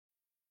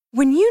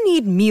When you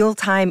need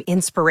mealtime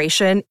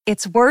inspiration,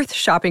 it's worth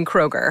shopping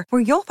Kroger,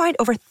 where you'll find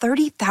over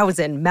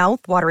 30,000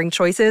 mouth-watering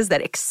choices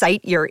that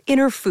excite your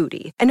inner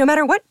foodie. And no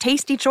matter what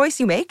tasty choice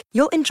you make,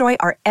 you'll enjoy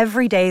our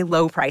everyday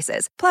low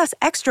prices, plus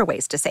extra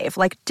ways to save,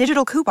 like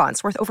digital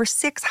coupons worth over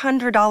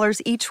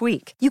 $600 each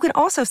week. You can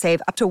also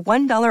save up to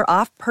 $1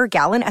 off per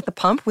gallon at the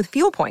pump with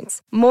fuel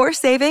points. More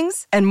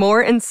savings and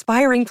more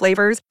inspiring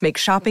flavors make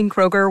shopping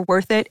Kroger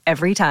worth it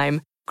every time.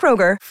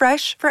 Kroger,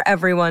 fresh for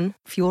everyone.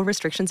 Fuel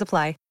restrictions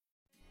apply.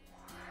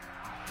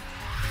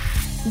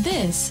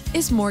 This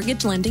is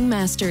Mortgage Lending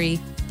Mastery.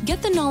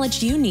 Get the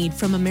knowledge you need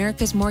from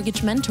America's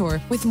Mortgage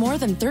Mentor with more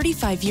than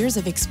 35 years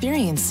of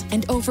experience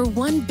and over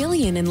 $1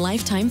 billion in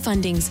lifetime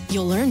fundings.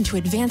 You'll learn to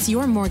advance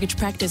your mortgage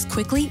practice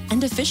quickly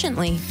and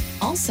efficiently.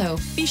 Also,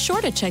 be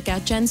sure to check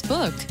out Jen's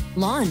book,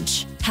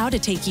 Launch: How to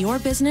Take Your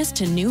Business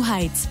to New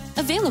Heights.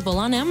 Available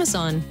on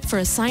Amazon. For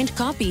a signed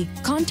copy,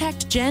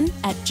 contact Jen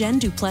at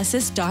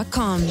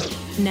jenduplessis.com.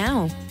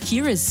 Now,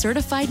 here is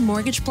certified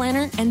mortgage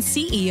planner and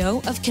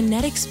CEO of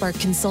Kinetic Spark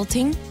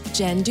Consulting,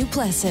 Jen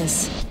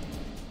Duplessis.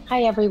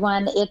 Hi,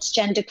 everyone. It's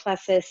Jen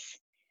Duplessis.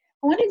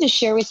 I wanted to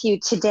share with you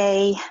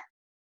today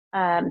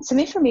some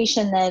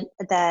information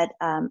that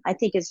I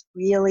think is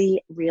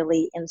really,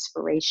 really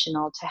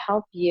inspirational to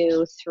help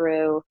you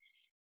through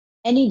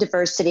any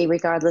diversity,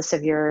 regardless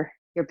of your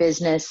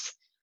business,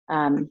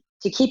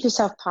 to keep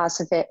yourself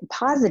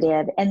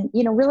positive and,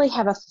 really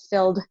have a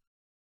fulfilled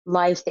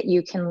life that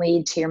you can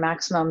lead to your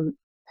maximum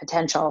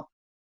potential.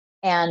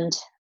 And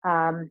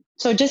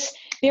so just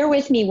bear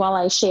with me while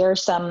I share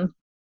some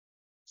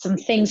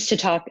things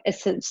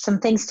some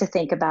things to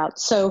think about.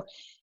 So,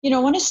 I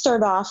want to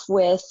start off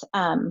with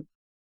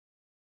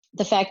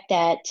the fact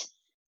that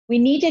we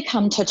need to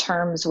come to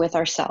terms with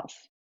ourselves,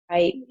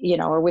 right?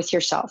 Or with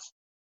yourself.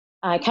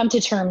 Come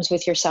to terms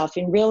with yourself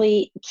and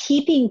really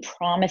keeping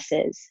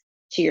promises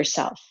to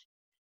yourself,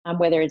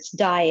 whether it's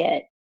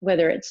diet,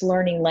 whether it's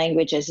learning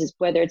languages,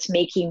 whether it's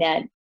making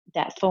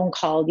that phone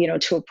call,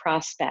 to a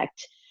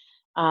prospect,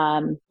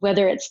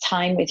 whether it's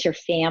time with your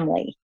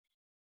family.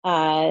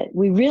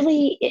 We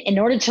really, in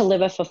order to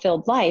live a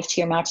fulfilled life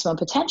to your maximum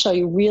potential,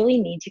 you really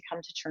need to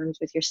come to terms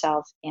with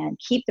yourself and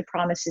keep the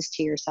promises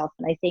to yourself.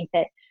 And I think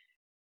that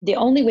the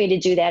only way to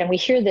do that, and we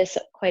hear this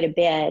quite a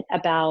bit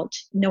about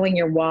knowing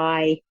your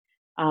why,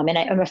 and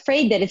I'm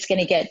afraid that it's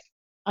going to get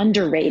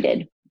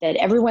underrated, that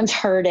everyone's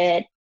heard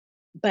it,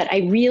 but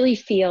I really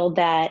feel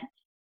that,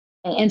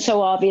 and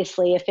so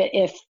obviously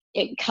if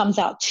it comes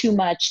out too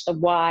much, the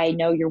why,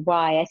 know your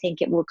why, I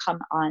think it will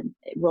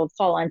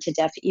fall onto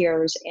deaf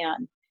ears.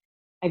 And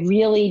I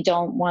really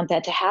don't want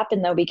that to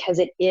happen, though, because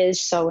it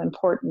is so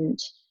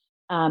important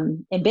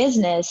in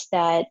business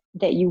that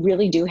you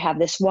really do have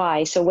this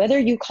why. So whether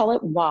you call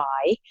it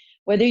why,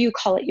 whether you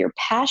call it your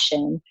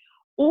passion,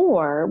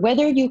 or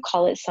whether you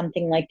call it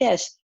something like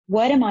this,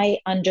 what am I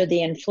under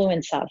the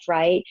influence of,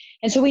 right?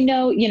 And so we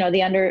know,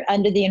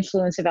 under the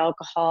influence of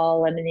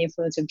alcohol, under the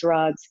influence of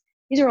drugs,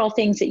 these are all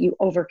things that you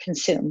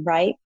overconsume,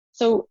 right?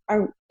 So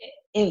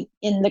in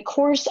the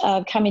course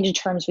of coming to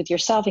terms with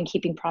yourself and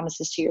keeping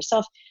promises to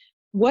yourself,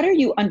 what are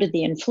you under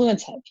the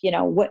influence of?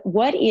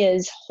 What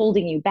is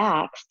holding you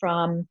back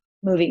from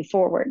moving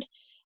forward?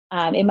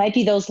 It might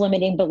be those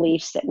limiting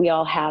beliefs that we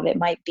all have. It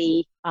might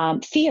be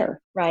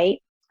fear, right?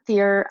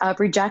 Fear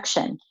of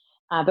rejection.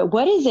 But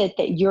what is it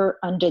that you're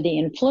under the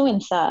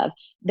influence of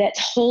that's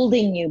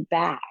holding you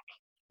back,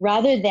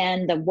 rather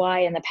than the why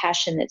and the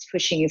passion that's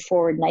pushing you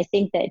forward? And I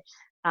think that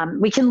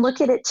we can look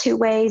at it two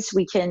ways.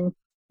 We can,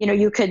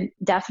 you could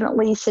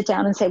definitely sit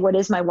down and say, what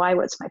is my why?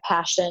 What's my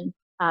passion?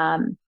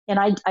 And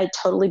I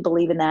totally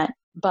believe in that.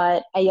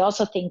 But I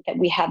also think that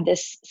we have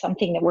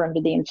something that we're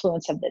under the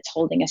influence of that's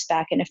holding us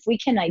back. And if we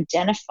can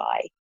identify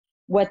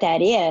what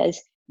that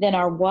is, then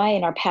our why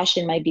and our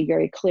passion might be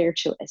very clear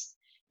to us.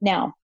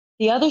 Now,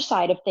 the other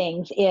side of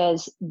things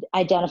is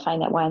identifying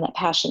that why and that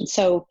passion.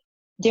 So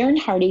Darren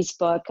Hardy's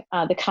book,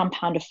 The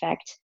Compound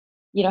Effect,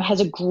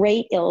 has a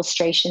great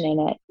illustration in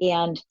it.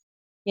 And,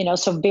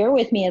 so bear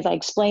with me as I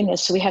explain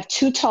this. So we have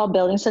two tall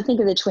buildings. So think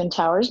of the Twin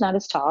Towers, not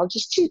as tall,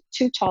 just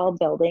two tall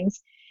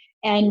buildings.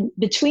 And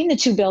between the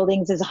two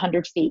buildings is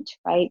 100 feet,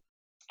 right?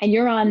 And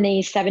you're on the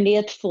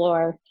 70th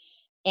floor,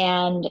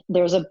 and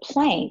there's a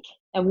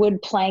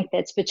wood plank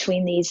that's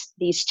between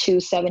these two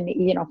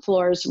 70,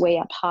 floors way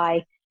up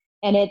high.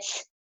 And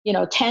it's,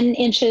 10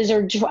 inches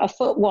or a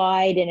foot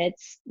wide, and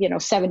it's,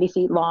 70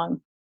 feet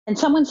long. And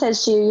someone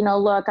says to you,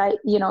 look,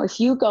 if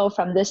you go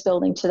from this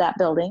building to that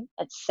building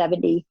at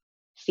 70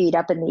 feet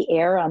up in the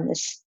air on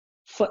this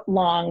foot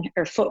long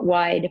or foot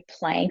wide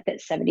plank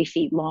that's 70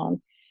 feet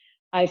long,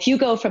 if you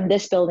go from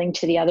this building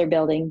to the other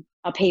building,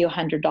 I'll pay you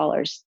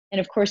 $100.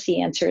 And of course,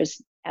 the answer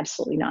is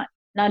absolutely not.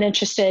 Not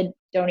interested.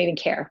 Don't even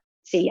care.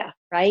 See ya,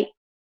 right?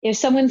 If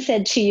someone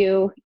said to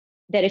you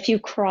that if you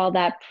crawl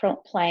that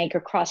plank or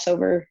cross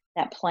over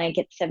that plank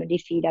at 70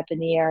 feet up in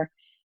the air,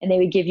 and they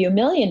would give you $1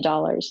 million,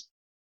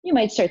 you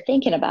might start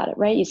thinking about it,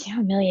 right? You say,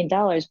 $1 million,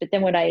 but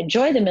then would I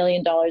enjoy the $1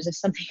 million if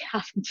something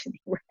happened to me,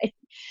 right?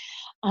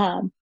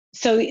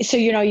 So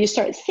you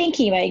start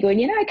thinking about it, going,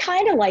 I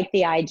kind of like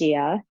the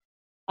idea,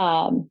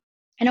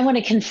 and I want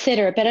to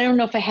consider it, but I don't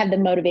know if I have the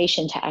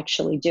motivation to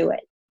actually do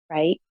it,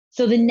 right?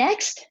 So the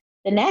next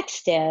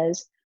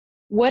is,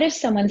 what if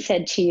someone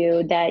said to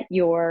you that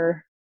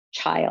your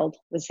child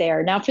was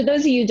there? Now, for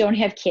those of you who don't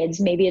have kids,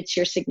 maybe it's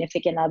your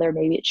significant other,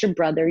 maybe it's your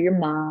brother, your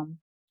mom,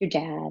 your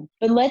dad.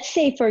 But let's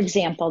say, for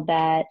example,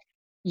 that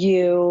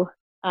your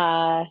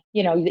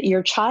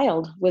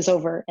child was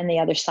over on the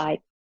other side,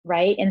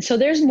 right? And so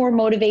there's more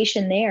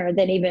motivation there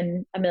than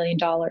even $1 million.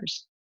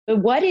 But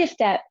what if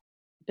that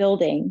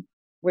building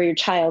where your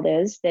child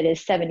is, that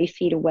is 70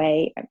 feet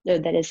away,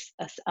 that is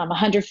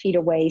 100 feet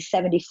away,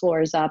 70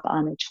 floors up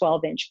on a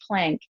 12-inch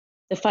plank,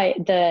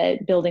 the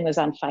building was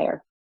on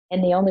fire.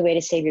 And the only way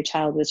to save your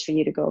child was for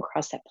you to go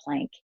across that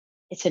plank.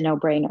 It's a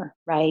no-brainer,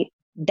 right?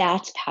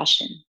 That's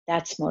passion.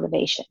 That's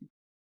motivation.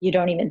 You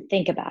don't even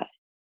think about it.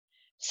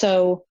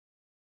 So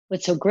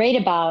what's so great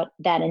about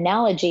that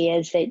analogy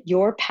is that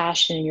your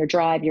passion and your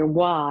drive, your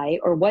why,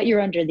 or what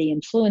you're under the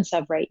influence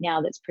of right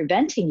now that's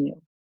preventing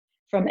you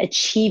from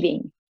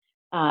achieving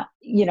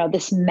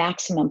this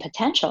maximum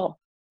potential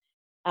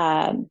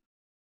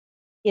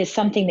is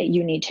something that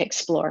you need to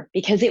explore,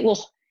 because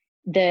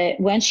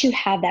once you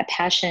have that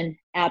passion,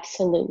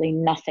 absolutely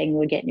nothing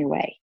will get in your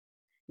way.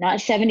 Not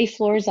 70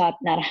 floors up,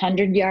 not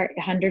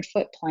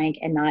 100-foot plank,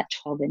 and not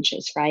 12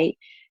 inches, right?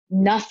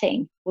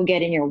 Nothing will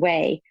get in your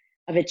way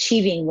of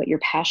achieving what you're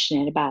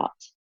passionate about.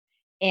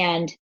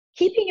 And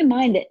keeping in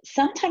mind that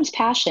sometimes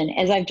passion,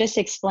 as I've just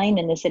explained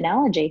in this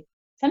analogy,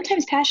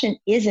 sometimes passion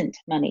isn't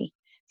money.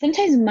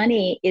 Sometimes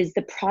money is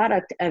the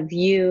product of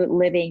you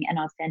living an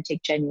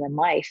authentic, genuine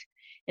life.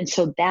 And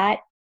so that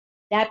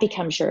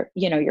becomes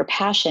your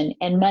passion,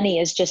 and money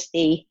is just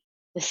the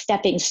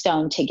stepping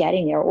stone to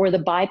getting there, or the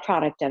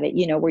byproduct of it,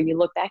 where you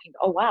look back and go,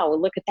 oh, wow,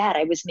 look at that.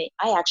 I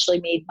actually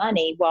made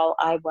money while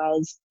I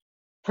was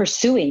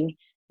pursuing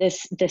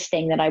this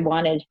thing that I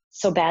wanted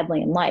so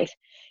badly in life.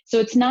 So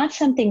it's not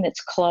something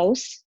that's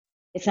close.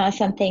 It's not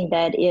something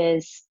that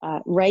is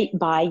right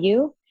by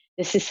you.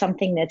 This is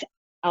something that's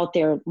out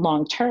there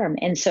long term.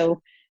 And so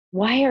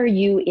why are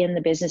you in the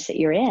business that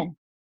you're in?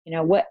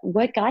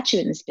 What got you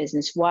in this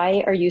business?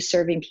 Why are you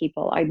serving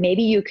people?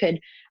 Maybe you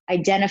could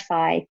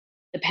identify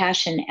the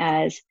passion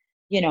as,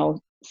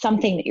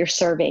 something that you're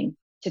serving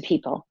to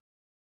people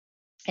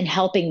and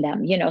helping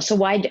them, so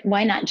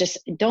why not just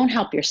don't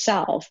help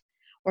yourself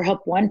or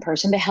help one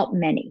person, but help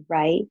many,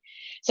 right?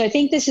 So I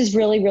think this is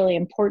really, really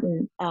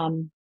important,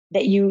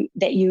 that you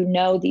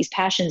know these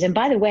passions. And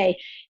by the way,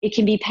 it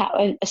can be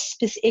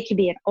it can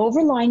be an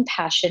overlying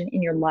passion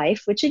in your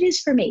life, which it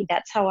is for me.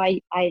 That's how I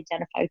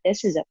identify with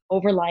this, is an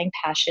overlying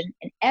passion,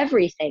 and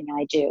everything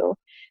I do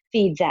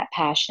feeds that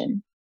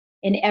passion.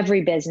 In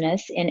every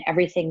business, in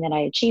everything that I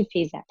achieve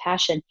feeds that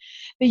passion.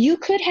 But you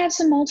could have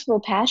some multiple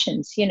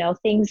passions,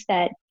 things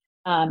that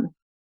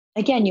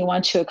again you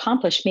want to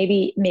accomplish.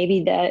 Maybe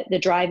the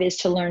drive is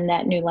to learn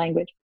that new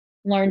language,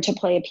 learn to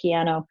play a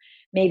piano.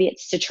 Maybe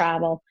it's to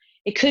travel.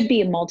 It could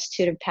be a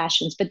multitude of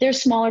passions, but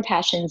there's smaller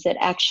passions that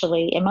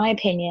actually, in my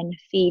opinion,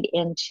 feed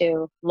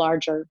into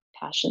larger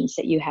passions,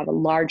 that you have a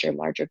larger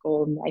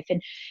goal in life.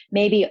 And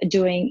maybe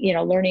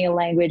learning a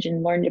language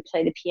and learning to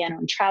play the piano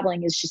and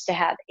traveling is just to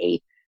have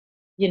a,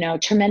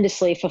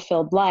 tremendously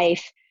fulfilled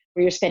life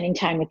where you're spending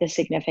time with a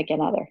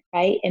significant other,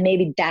 right? And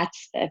maybe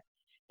that's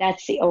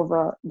the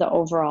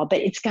overall,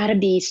 but it's got to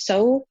be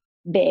so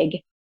big,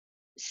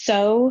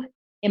 so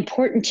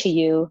important to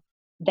you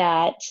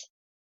that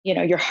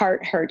your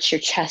heart hurts, your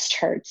chest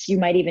hurts. You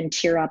might even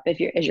tear up as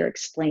you're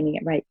explaining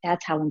it, right?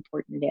 That's how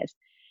important it is.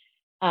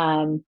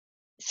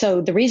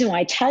 So the reason why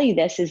I tell you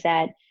this is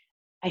that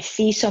I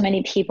see so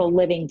many people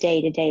living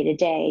day to day to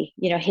day,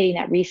 hitting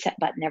that reset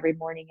button every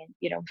morning.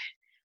 And,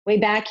 way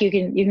back, you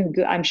can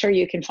go, I'm sure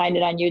you can find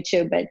it on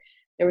YouTube, but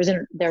there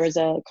was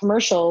a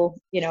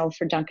commercial,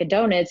 for Dunkin'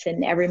 Donuts,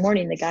 and every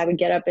morning the guy would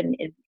get up and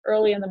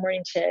early in the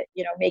morning to,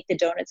 make the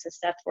donuts and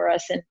stuff for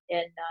us. And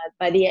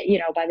by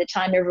the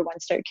time everyone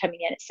started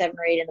coming in at 7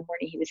 or 8 in the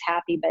morning, he was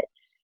happy, but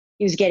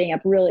he was getting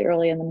up really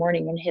early in the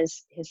morning. And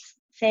his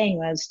saying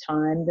was,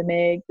 time to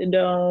make the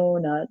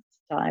donuts,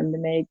 time to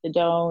make the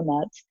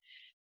donuts.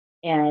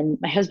 And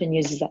my husband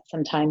uses that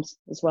sometimes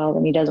as well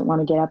when he doesn't want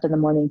to get up in the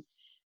morning.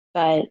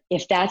 But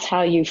if that's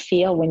how you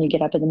feel when you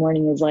get up in the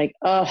morning, is like,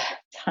 oh,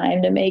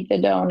 time to make the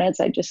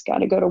donuts, I just got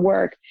to go to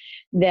work,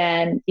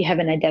 then you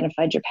haven't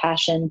identified your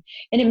passion.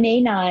 And it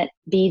may not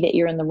be that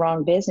you're in the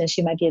wrong business.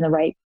 You might be in the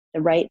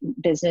right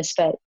business,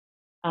 but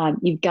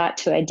you've got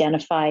to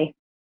identify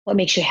what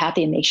makes you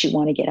happy and makes you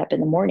want to get up in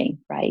the morning,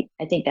 right?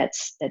 I think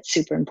that's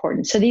super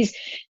important. So these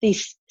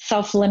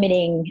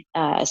self-limiting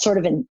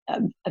sort of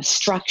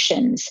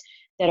obstructions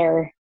that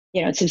are,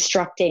 it's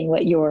obstructing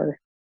what you're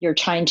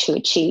trying to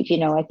achieve,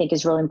 I think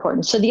is really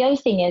important. So the other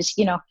thing is,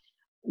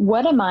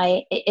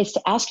 is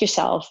to ask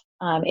yourself,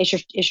 as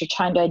you're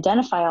trying to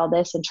identify all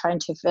this and trying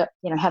to,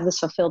 have this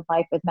fulfilled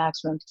life with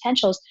maximum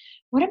potentials,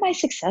 what am I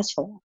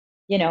successful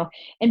at?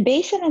 And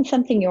base it on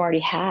something you already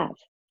have.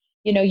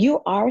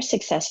 You are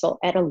successful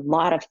at a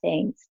lot of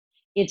things.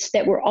 It's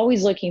that we're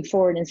always looking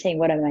forward and saying,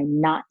 what am I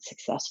not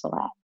successful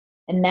at?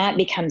 And that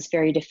becomes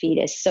very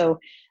defeatist. So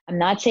I'm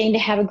not saying to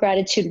have a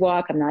gratitude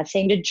walk. I'm not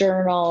saying to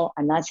journal.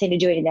 I'm not saying to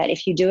do any of that.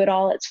 If you do it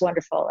all, it's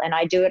wonderful. And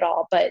I do it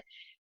all, but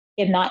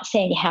I'm not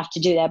saying you have to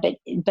do that,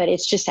 but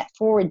it's just that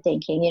forward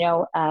thinking,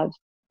 of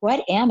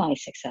what am I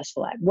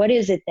successful at? What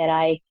is it that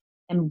I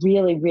am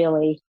really,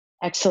 really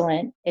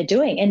excellent at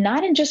doing? And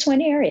not in just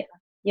one area.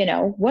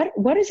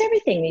 What is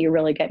everything that you're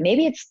really good?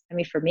 Maybe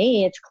for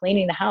me, it's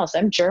cleaning the house.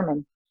 I'm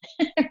German.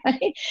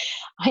 Right?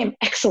 I am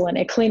excellent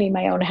at cleaning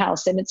my own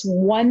house, and it's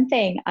one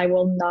thing I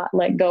will not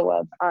let go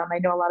of. I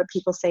know a lot of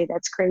people say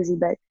that's crazy,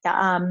 but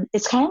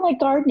it's kind of like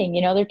gardening.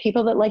 There are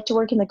people that like to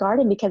work in the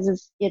garden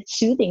because it's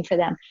soothing for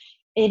them.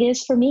 It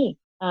is for me.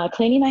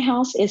 Cleaning my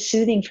house is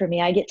soothing for me.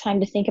 I get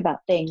time to think about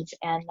things,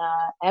 and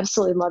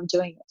absolutely love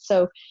doing it.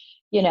 So,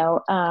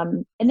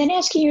 and then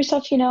asking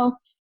yourself,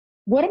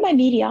 what am I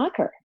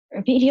mediocre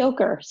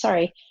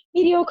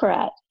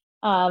at?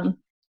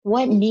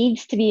 What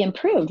needs to be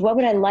improved? What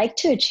would I like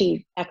to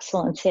achieve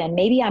excellence in?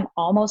 Maybe I'm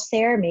almost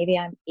there. Maybe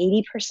I'm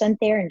 80%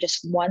 there, and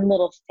just one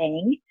little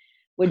thing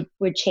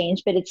would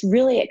change. But it's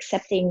really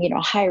accepting,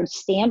 a higher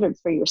standard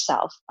for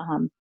yourself,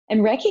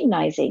 and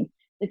recognizing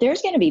that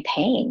there's going to be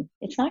pain.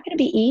 It's not going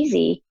to be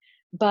easy,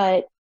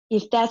 but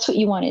if that's what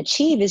you want to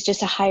achieve is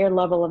just a higher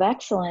level of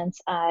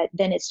excellence,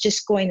 then it's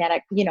just going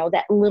that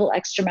little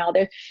extra mile.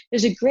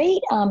 There's a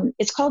great,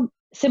 it's called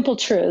Simple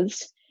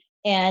Truths,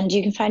 and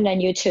you can find it on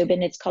YouTube,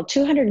 and it's called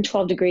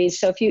 212 degrees.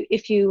 So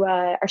if you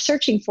are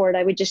searching for it,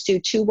 I would just do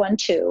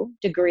 212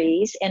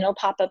 degrees, and it'll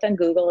pop up on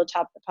Google,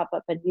 it'll pop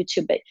up on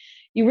YouTube, but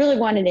you really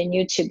want it in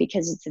YouTube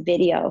because it's a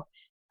video.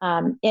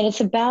 And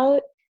it's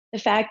about the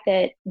fact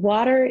that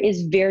water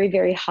is very,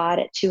 very hot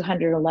at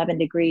 211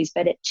 degrees,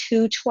 but at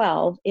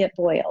 212, it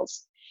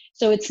boils.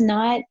 So it's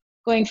not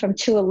going from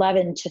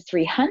 211 to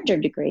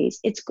 300 degrees.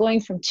 It's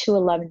going from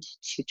 211 to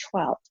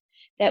 212.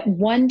 That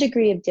 1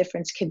 degree of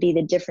difference could be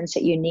the difference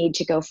that you need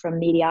to go from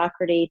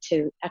mediocrity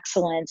to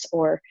excellence,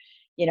 or,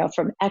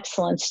 from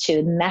excellence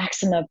to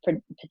maximum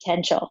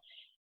potential.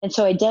 And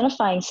so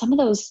identifying some of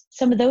those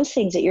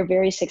things that you're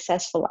very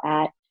successful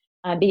at,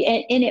 and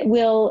it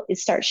will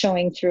start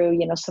showing through,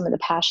 some of the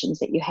passions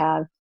that you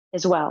have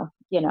as well,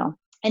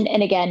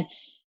 and again,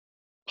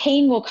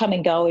 pain will come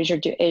and go as you're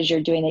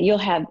doing that. You'll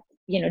have,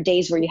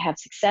 days where you have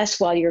success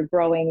while you're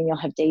growing, and you'll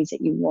have days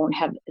that you won't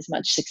have as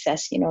much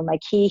success.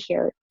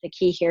 The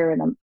key here,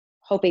 and I'm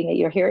hoping that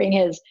you're hearing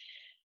is,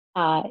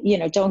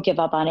 don't give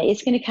up on it.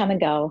 It's going to come and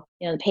go,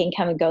 the pain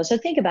come and go. So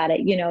think about it,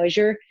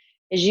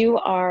 if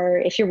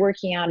you're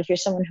working out, if you're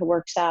someone who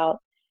works out,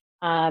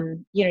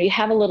 you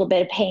have a little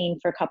bit of pain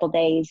for a couple of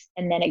days,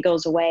 and then it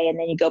goes away, and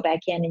then you go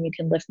back in and you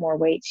can lift more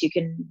weights, you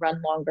can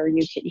run longer,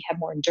 you have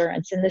more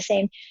endurance. And the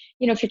same,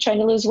 if you're trying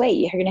to lose weight,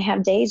 you're going to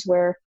have days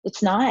where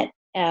it's not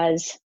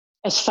as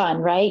fun,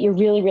 right? You're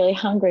really, really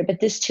hungry, but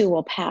this too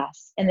will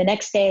pass. And the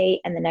next day,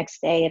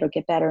 it'll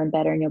get better and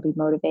better, and you'll be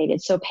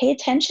motivated. So pay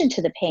attention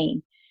to the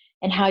pain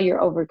and how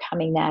you're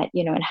overcoming that,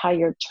 and how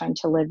you're trying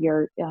to live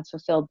your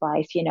fulfilled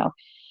life,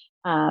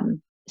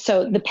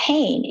 So the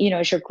pain,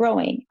 as you're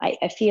growing,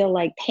 I feel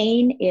like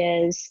pain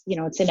is,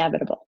 it's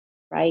inevitable,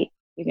 right?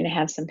 You're going to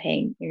have some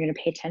pain. You're going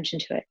to pay attention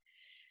to it.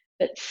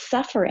 But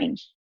suffering,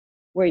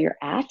 where you're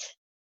at,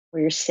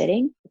 where you're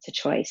sitting, it's a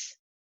choice.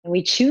 And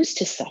we choose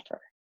to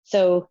suffer.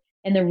 So,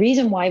 and the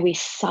reason why we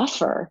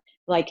suffer,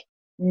 like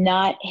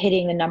not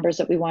hitting the numbers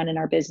that we want in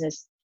our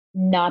business,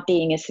 not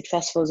being as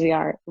successful as we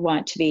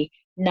want to be,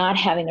 not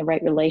having the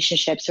right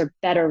relationships or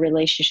better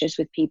relationships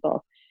with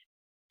people,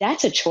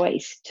 that's a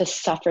choice to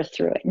suffer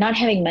through it. Not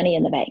having money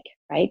in the bank,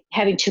 right?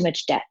 Having too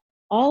much debt.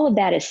 All of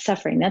that is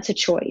suffering. That's a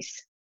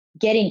choice.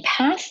 Getting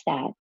past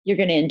that, you're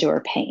going to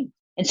endure pain.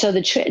 And so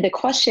the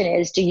question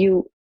is, do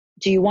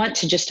you want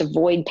to just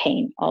avoid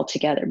pain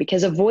altogether?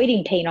 Because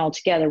avoiding pain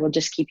altogether will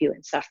just keep you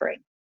in suffering,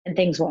 and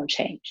things won't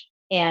change.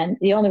 And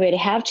the only way to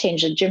have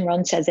change, and Jim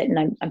Rohn says it,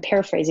 and I'm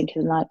paraphrasing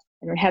because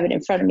I don't have it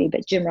in front of me,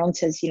 but Jim Rohn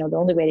says, the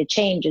only way to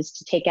change is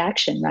to take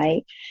action,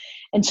 right?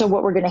 And so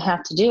what we're going to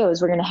have to do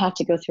is we're going to have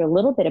to go through a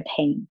little bit of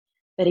pain.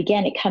 But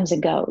again, it comes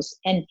and goes,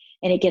 and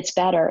it gets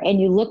better.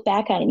 And you look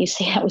back on it and you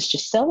say, I was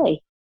just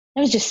silly. It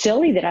was just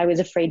silly that I was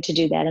afraid to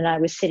do that. And I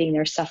was sitting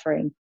there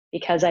suffering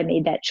because I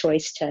made that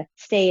choice to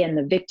stay in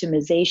the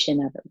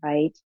victimization of it,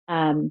 right?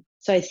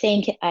 So I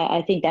think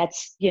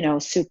that's,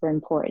 super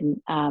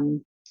important.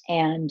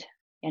 And,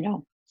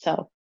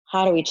 so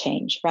how do we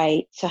change,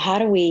 right? So how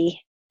do we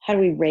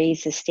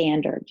raise the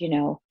standard,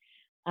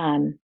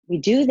 we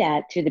do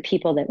that through the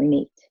people that we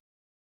meet.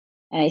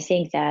 And I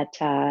think that,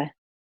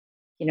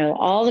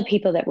 all the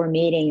people that we're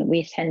meeting,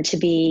 we tend to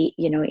be,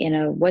 in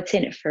a what's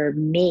in it for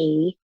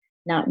me,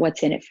 not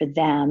what's in it for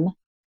them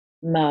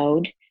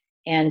mode.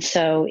 And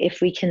so if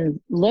we can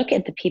look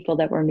at the people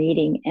that we're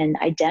meeting and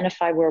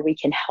identify where we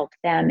can help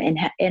them,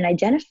 and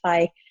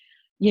identify,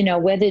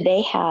 whether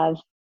they have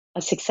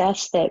a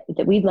success that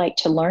we'd like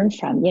to learn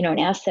from, and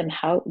ask them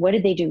what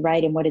did they do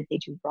right and what did they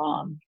do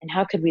wrong? And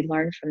how could we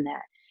learn from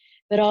that?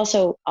 But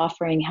also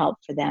offering help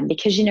for them,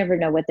 because you never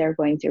know what they're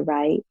going through,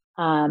 right?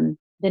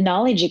 The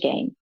knowledge you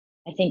gain,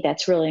 I think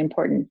that's really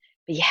important,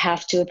 but you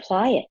have to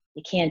apply it.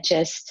 You can't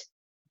just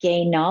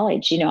gain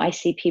knowledge. I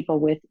see people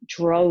with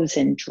droves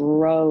and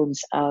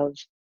droves of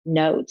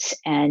notes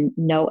and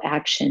no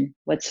action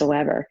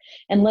whatsoever.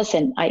 And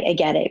listen, I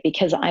get it,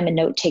 because I'm a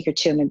note taker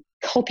too. I'm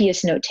a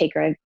copious note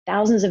taker. I have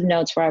thousands of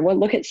notes where I will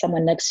look at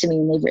someone next to me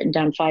and they've written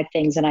down 5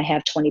 things and I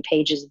have 20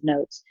 pages of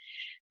notes.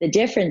 The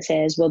difference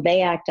is, will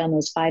they act on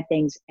those 5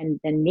 things, and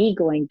then me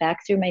going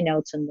back through my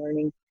notes and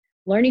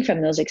learning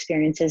from those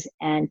experiences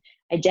and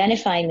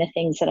identifying the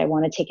things that I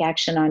want to take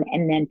action on,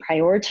 and then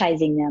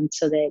prioritizing them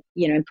so that,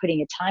 and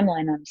putting a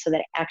timeline on them so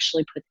that I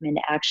actually put them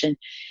into action,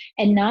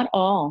 and not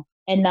all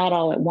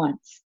at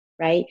once,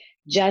 right?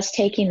 Just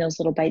taking those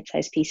little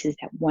bite-sized pieces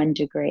at 1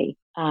 degree.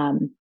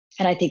 And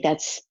I think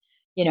that's,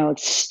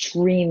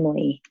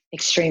 extremely,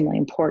 extremely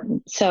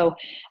important. So,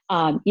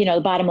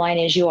 the bottom line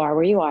is, you are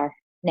where you are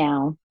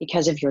now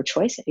because of your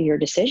choice, your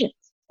decisions.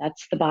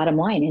 That's the bottom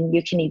line. And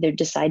you can either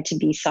decide to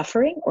be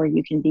suffering, or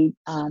you can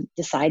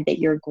decide that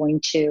you're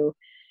going to,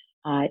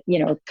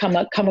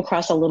 come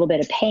across a little bit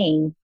of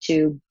pain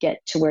to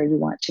get to where you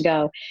want to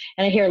go.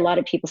 And I hear a lot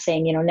of people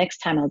saying, next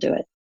time I'll do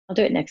it. I'll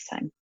do it next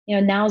time.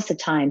 Now's the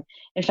time.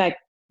 In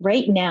fact,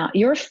 right now,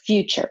 your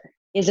future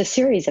is a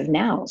series of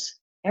nows.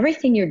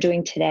 Everything you're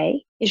doing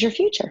today is your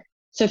future.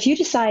 So if you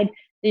decide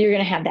that you're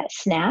going to have that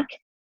snack,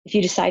 if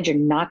you decide you're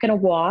not going to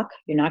walk,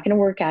 you're not going to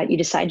work out, you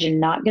decide you're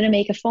not going to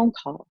make a phone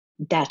call,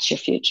 that's your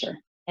future.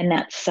 And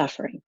that's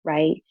suffering,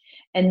 right?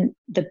 And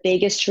the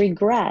biggest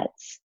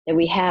regrets that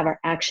we have are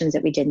actions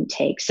that we didn't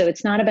take. So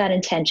it's not about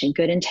intention.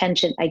 Good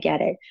intention, I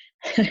get it.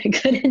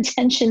 Good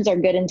intentions are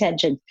good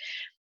intentions.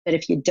 But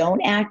if you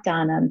don't act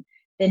on them,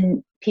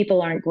 then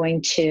people aren't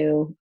going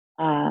to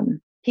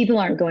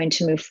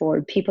move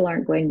forward.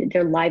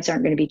 Their lives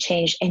aren't going to be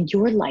changed, and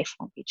your life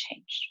won't be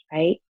changed,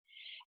 right?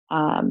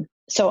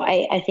 So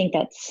I think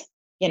that's,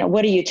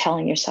 what are you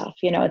telling yourself?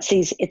 It's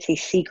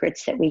these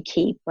secrets that we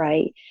keep,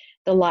 right?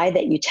 The lie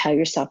that you tell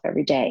yourself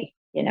every day,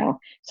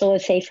 So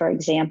let's say, for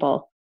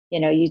example,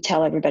 you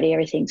tell everybody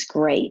everything's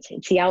great.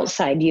 It's the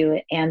outside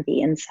you and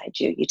the inside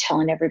you. You're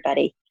telling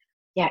everybody,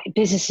 yeah,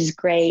 business is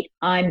great.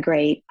 I'm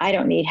great. I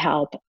don't need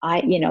help.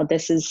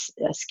 This is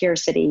a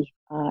scarcity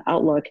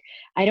outlook.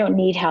 I don't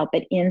need help,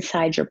 but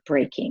inside you're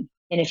breaking.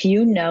 And if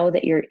you know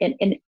that you're,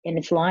 and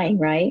it's lying,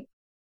 right?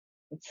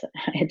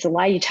 It's a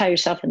lie you tell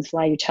yourself, and it's a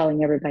lie you're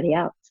telling everybody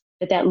else.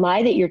 But that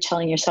lie that you're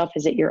telling yourself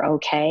is that you're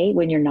okay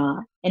when you're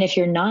not. And if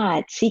you're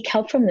not, seek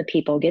help from the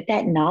people, get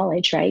that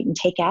knowledge, right? And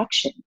take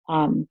action.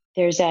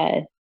 There's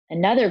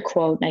another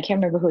quote, and I can't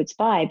remember who it's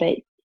by, but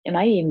it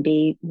might even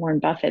be Warren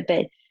Buffett,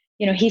 but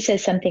he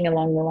says something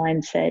along the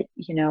lines that,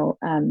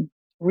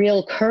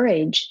 real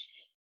courage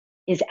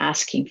is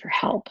asking for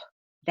help.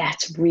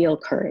 That's real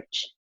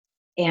courage.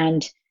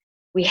 And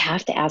we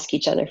have to ask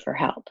each other for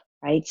help,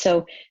 right?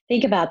 So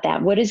think about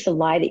that. What is the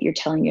lie that you're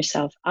telling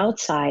yourself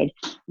outside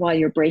while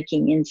you're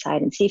breaking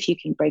inside, and see if you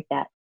can break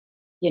that,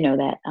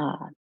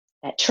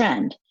 that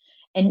trend,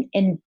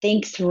 and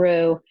think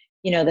through,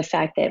 the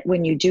fact that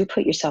when you do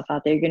put yourself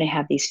out there, you're going to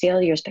have these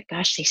failures, but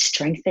gosh, they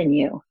strengthen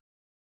you.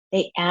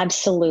 They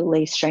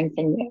absolutely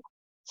strengthen you.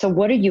 So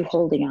what are you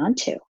holding on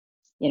to?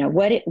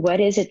 What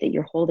is it that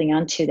you're holding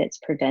on to that's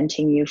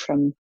preventing you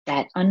from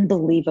that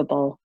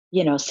unbelievable,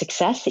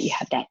 success that you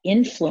have, that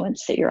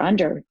influence that you're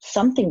under?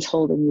 Something's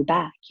holding you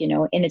back,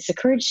 and it's the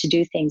courage to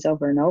do things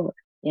over and over,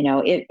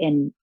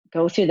 and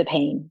go through the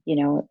pain,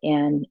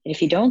 and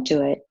if you don't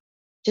do it,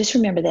 just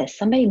remember this: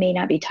 somebody may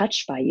not be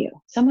touched by you.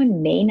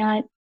 Someone may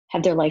not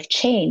have their life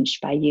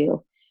changed by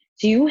you.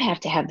 So you have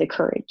to have the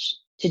courage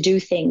to do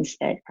things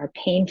that are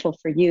painful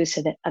for you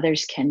so that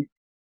others can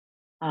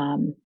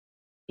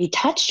be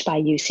touched by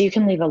you, so you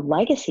can leave a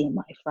legacy in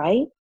life,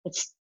 right?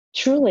 It's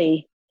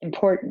truly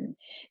important,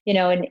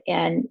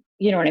 and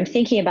when I'm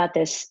thinking about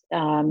this,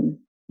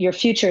 your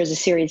future is a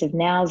series of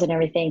nows and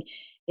everything,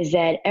 is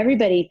that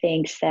everybody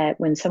thinks that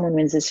when someone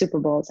wins the Super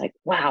Bowl, it's like,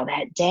 wow,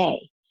 that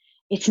day.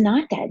 It's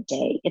not that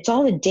day. It's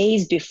all the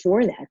days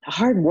before that, the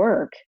hard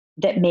work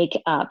that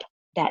make up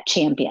that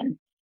champion,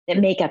 that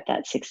make up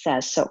that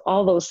success. So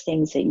all those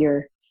things that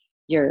you're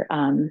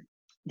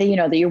that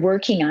you're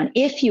working on,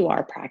 if you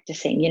are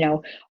practicing,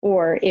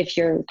 or if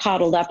you're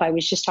coddled up. I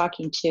was just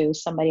talking to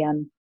somebody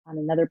on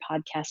another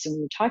podcast, and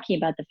we were talking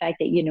about the fact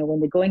that, when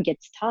the going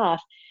gets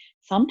tough,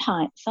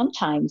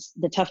 sometimes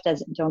the tough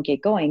don't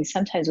get going.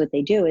 Sometimes what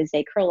they do is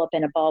they curl up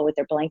in a ball with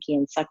their blankie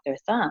and suck their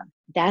thumb.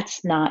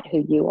 That's not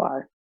who you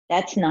are.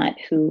 That's not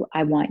who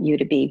I want you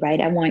to be, right?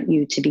 I want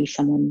you to be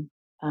someone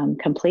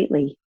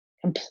completely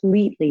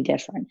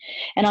different.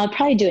 And I'll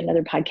probably do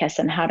another podcast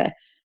on how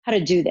to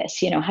do this,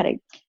 how to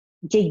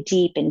dig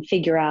deep and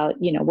figure out,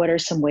 what are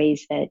some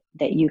ways that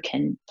you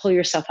can pull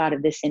yourself out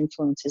of this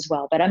influence as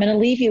well. But I'm going to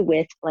leave you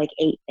with like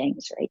 8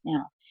 things right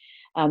now.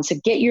 So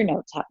get your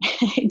notes out,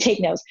 take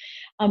notes.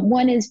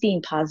 One is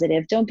being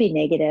positive. Don't be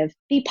negative.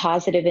 Be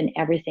positive in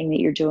everything that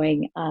you're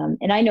doing.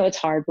 And I know it's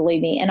hard,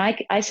 believe me. And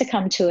I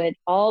succumb to it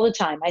all the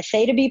time. I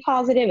say to be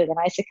positive, and then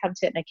I succumb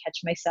to it, and I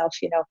catch myself.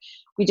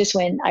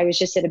 I was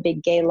just at a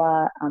big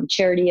gala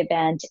charity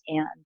event,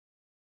 and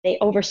they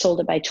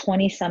oversold it by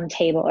 20 some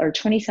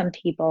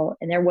people,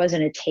 and there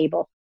wasn't a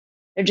table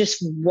There just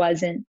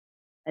wasn't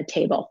a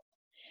table.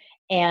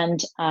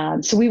 And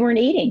so we weren't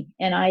eating.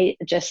 And I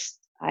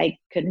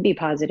couldn't be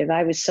positive.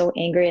 I was so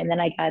angry. And then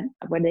I got,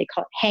 what do they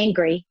call it?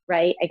 Hangry,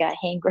 right? I got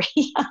hangry,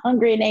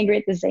 hungry and angry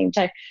at the same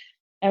time.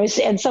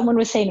 And someone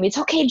was saying to me, it's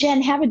okay,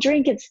 Jen, have a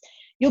drink.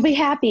 You'll be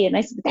happy. And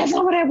I said, that's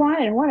not what I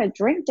want. I don't want a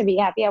drink to be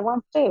happy. I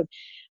want food.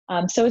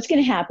 So it's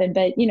going to happen,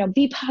 but,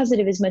 be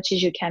positive as much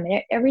as you can.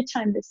 And every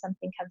time that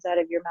something comes out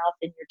of your mouth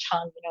and your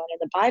tongue, and in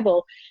the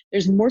Bible,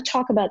 there's more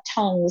talk about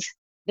tongues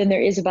than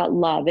there is about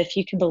love, if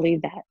you can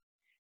believe that,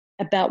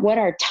 about what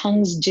our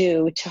tongues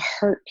do to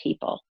hurt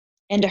people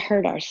and to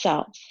hurt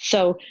ourselves.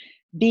 So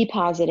be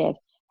positive,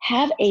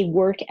 have a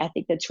work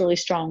ethic that's really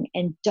strong,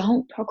 and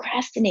don't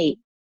procrastinate.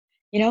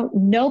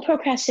 No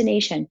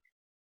procrastination.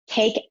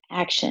 Take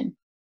action.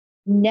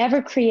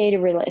 Never create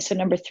so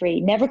number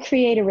 3, never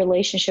create a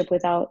relationship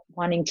without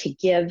wanting to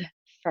give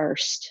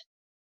first.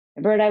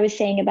 Remember what I was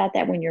saying about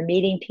that when you're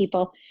meeting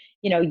people?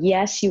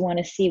 Yes, you want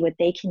to see what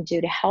they can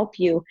do to help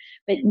you,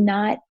 but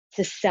not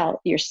to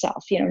sell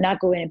yourself, not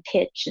go in and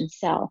pitch and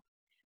sell.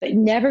 But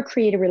never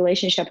create a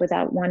relationship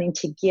without wanting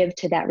to give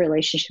to that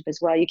relationship as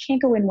well. You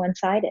can't go in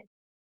one-sided.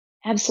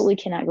 Absolutely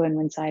cannot go in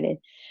one-sided.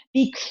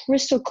 Be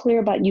crystal clear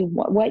about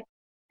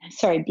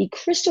be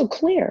crystal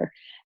clear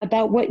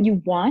about what you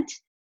want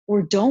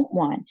or don't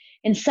want.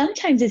 And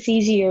sometimes it's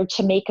easier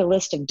to make a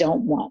list of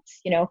don't wants.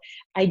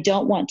 I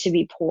don't want to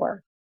be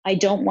poor. I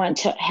don't want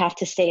to have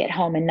to stay at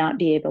home and not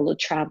be able to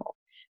travel,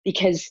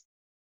 because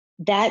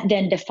that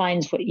then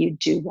defines what you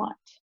do want,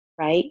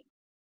 right?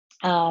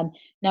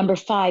 Number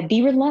 5,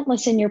 be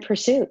relentless in your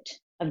pursuit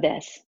of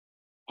this.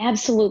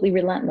 Absolutely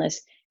relentless.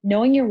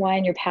 Knowing your why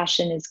and your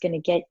passion is going to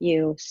get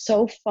you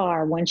so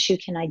far once you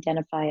can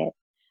identify it.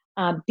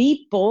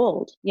 Be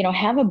bold,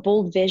 have a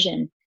bold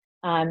vision.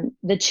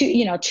 The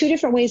two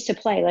different ways to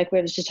play, like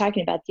we was just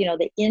talking about,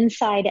 the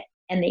inside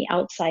and the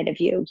outside of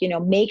you.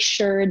 Make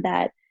sure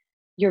that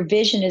your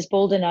vision is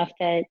bold enough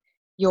that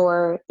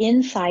your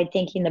inside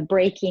thinking, the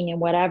breaking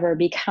and whatever,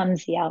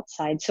 becomes the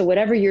outside. So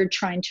whatever you're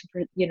trying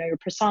to, your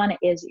persona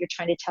is that you're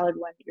trying to tell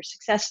everyone that you're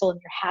successful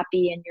and you're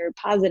happy and you're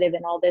positive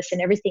and all this,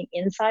 and everything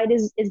inside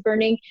is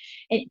burning.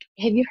 And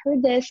have you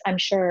heard this? I'm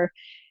sure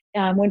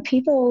when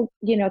people,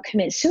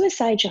 commit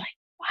suicide, you're like,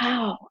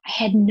 wow, I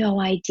had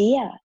no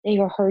idea they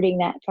were hurting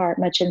that far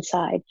much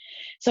inside.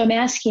 So I'm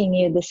asking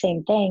you the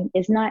same thing,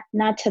 is not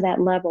to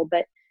that level,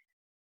 but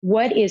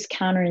what is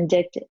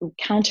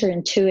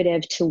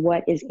counterintuitive to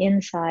what is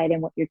inside and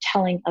what you're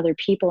telling other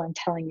people and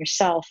telling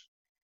yourself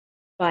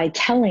by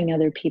telling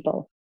other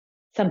people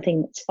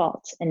something that's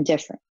false and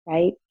different,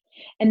 right?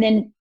 And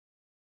then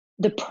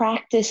the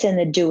practice and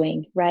the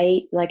doing,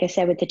 right? Like I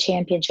said, with the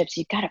championships,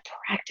 you've got to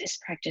practice,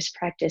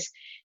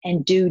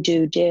 and do.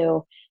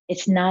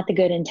 It's not the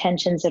good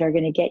intentions that are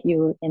going to get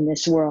you in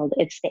this world.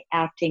 It's the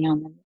acting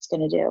on them that's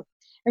going to do.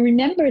 And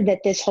remember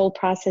that this whole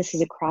process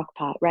is a crock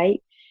pot,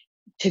 right?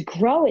 To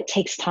grow, it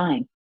takes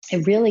time.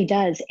 It really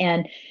does.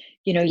 And,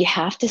 you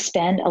have to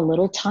spend a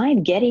little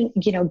time getting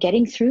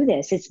through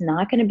this. It's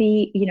not going to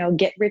be,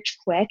 get rich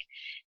quick.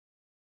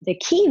 The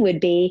key would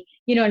be,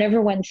 and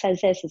everyone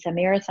says this, it's a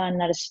marathon,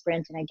 not a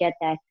sprint. And I get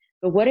that.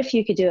 But what if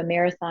you could do a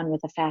marathon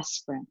with a fast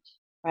sprint,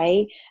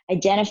 right?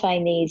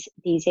 Identifying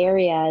these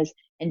areas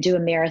and do a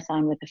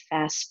marathon with a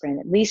fast sprint.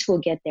 At least we'll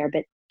get there.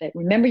 But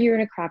remember, you're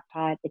in a crock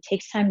pot. It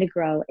takes time to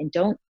grow, and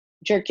don't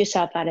jerk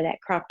yourself out of that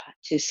crock pot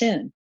too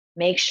soon.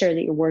 Make sure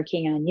that you're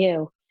working on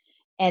you.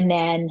 And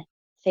then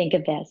think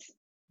of this.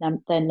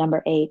 The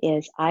number 8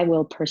 is, I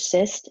will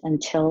persist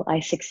until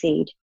I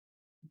succeed.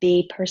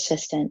 Be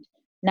persistent,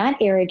 not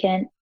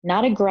arrogant,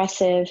 not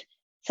aggressive,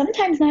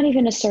 sometimes not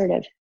even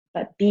assertive,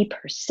 but be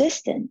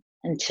persistent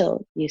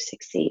until you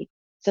succeed.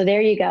 So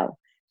there you go.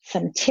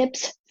 Some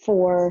tips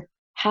for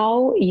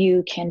how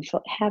you can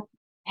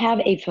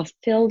have a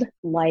fulfilled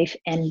life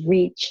and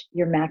reach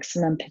your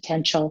maximum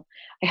potential.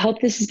 I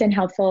hope this has been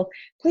helpful.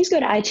 Please go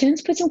to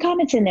iTunes, put some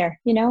comments in there.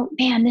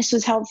 Man, this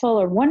was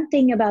helpful, or one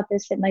thing about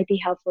this that might be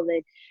helpful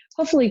that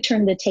hopefully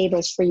turn the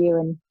tables for you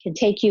and can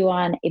take you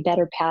on a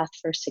better path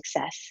for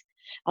success.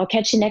 I'll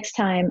catch you next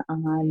time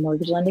on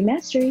Mortgage Lending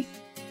Mastery.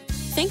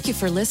 Thank you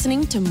for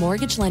listening to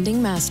Mortgage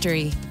Lending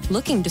Mastery.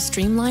 Looking to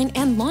streamline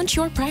and launch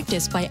your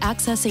practice by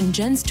accessing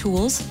Jen's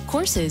tools,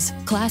 courses,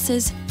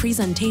 classes,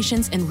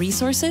 presentations, and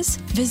resources?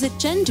 Visit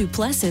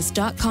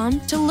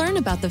jenduplessis.com to learn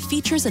about the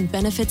features and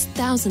benefits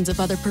thousands of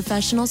other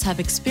professionals have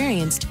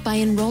experienced by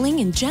enrolling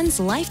in Jen's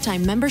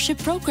lifetime membership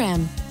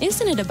program.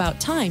 Isn't it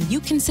about time you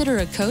consider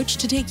a coach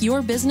to take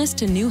your business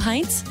to new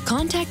heights?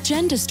 Contact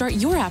Jen to start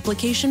your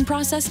application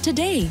process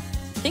today.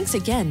 Thanks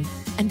again,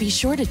 and be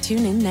sure to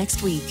tune in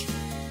next week.